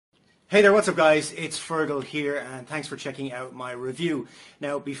Hey there, what's up guys? It's Fergal here and thanks for checking out my review.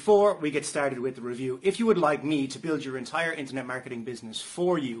 Now before we get started with the review, if you would like me to build your entire internet marketing business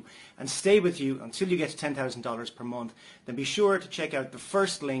for you and stay with you until you get to $10,000 per month, then be sure to check out the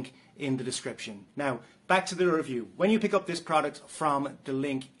first link in the description. Now back to the review. When you pick up this product from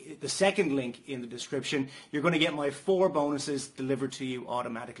the second link in the description, you're going to get my 4 bonuses delivered to you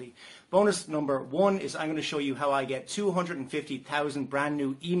automatically. Bonus number 1 is I'm going to show you how I get 250,000 brand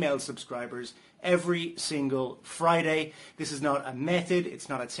new email subscribers every single Friday. This is not a method, it's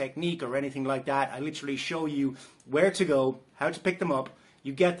not a technique or anything like that. I literally show you where to go, how to pick them up.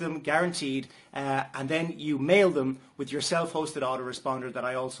 You get them guaranteed, and then you mail them with your self-hosted autoresponder that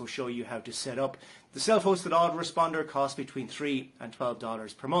I also show you how to set up. The self-hosted autoresponder costs between $3 and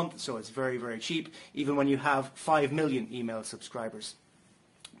 $12 per month, so it's very, very cheap, even when you have 5 million email subscribers.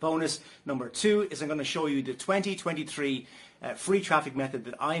 Bonus number 2 is I'm going to show you the 2023 free traffic method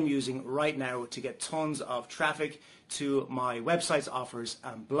that I am using right now to get tons of traffic to my websites, offers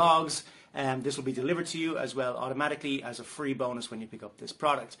and blogs. This will be delivered to you as well automatically as a free bonus when you pick up this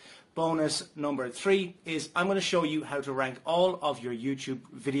product. Bonus number 3 is I'm going to show you how to rank all of your YouTube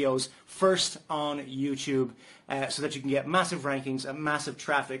videos first on YouTube so that you can get massive rankings and massive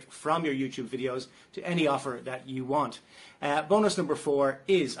traffic from your YouTube videos to any offer that you want. Bonus number 4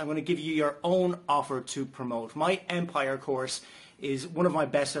 is I'm going to give you your own offer to promote. My Empire course is one of my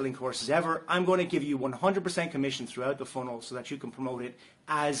best-selling courses ever. I'm going to give you 100% commission throughout the funnel so that you can promote it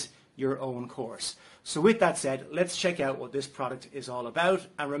as your own course. So with that said, let's check out what this product is all about.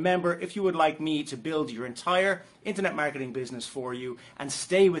 And remember, if you would like me to build your entire internet marketing business for you and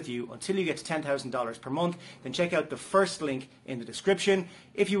stay with you until you get to $10,000 per month, then check out the first link in the description.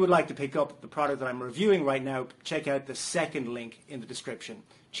 If you would like to pick up the product that I'm reviewing right now, check out the second link in the description.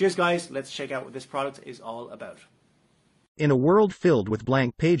 Cheers guys, let's check out what this product is all about. In a world filled with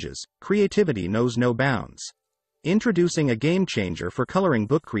blank pages, creativity knows no bounds. Introducing a game changer for coloring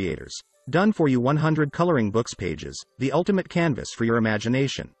book creators. Done for you 100 coloring books pages, the ultimate canvas for your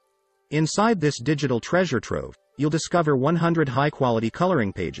imagination. Inside this digital treasure trove, you'll discover 100 high-quality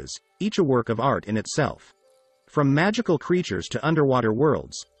coloring pages, each a work of art in itself. From magical creatures to underwater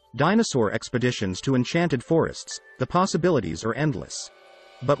worlds, dinosaur expeditions to enchanted forests, the possibilities are endless.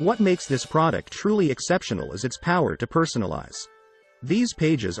 But what makes this product truly exceptional is its power to personalize. These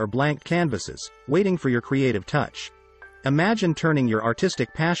pages are blank canvases, waiting for your creative touch. Imagine turning your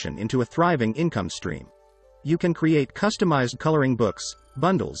artistic passion into a thriving income stream. You can create customized coloring books,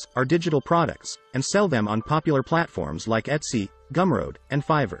 bundles, or digital products, and sell them on popular platforms like Etsy, Gumroad, and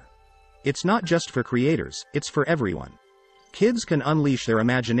Fiverr. It's not just for creators, it's for everyone. Kids can unleash their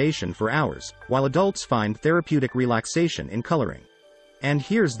imagination for hours, while adults find therapeutic relaxation in coloring. And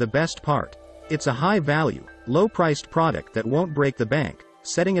here's the best part. It's a high-value, low-priced product that won't break the bank,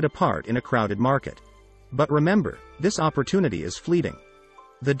 setting it apart in a crowded market. But remember, this opportunity is fleeting.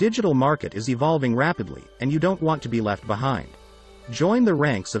 The digital market is evolving rapidly, and you don't want to be left behind. Join the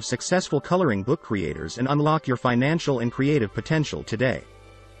ranks of successful coloring book creators and unlock your financial and creative potential today.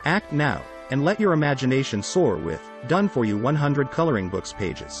 Act now, and let your imagination soar with Done For You 100 Coloring Books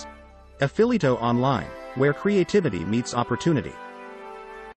Pages. Affiliate Online, where creativity meets opportunity.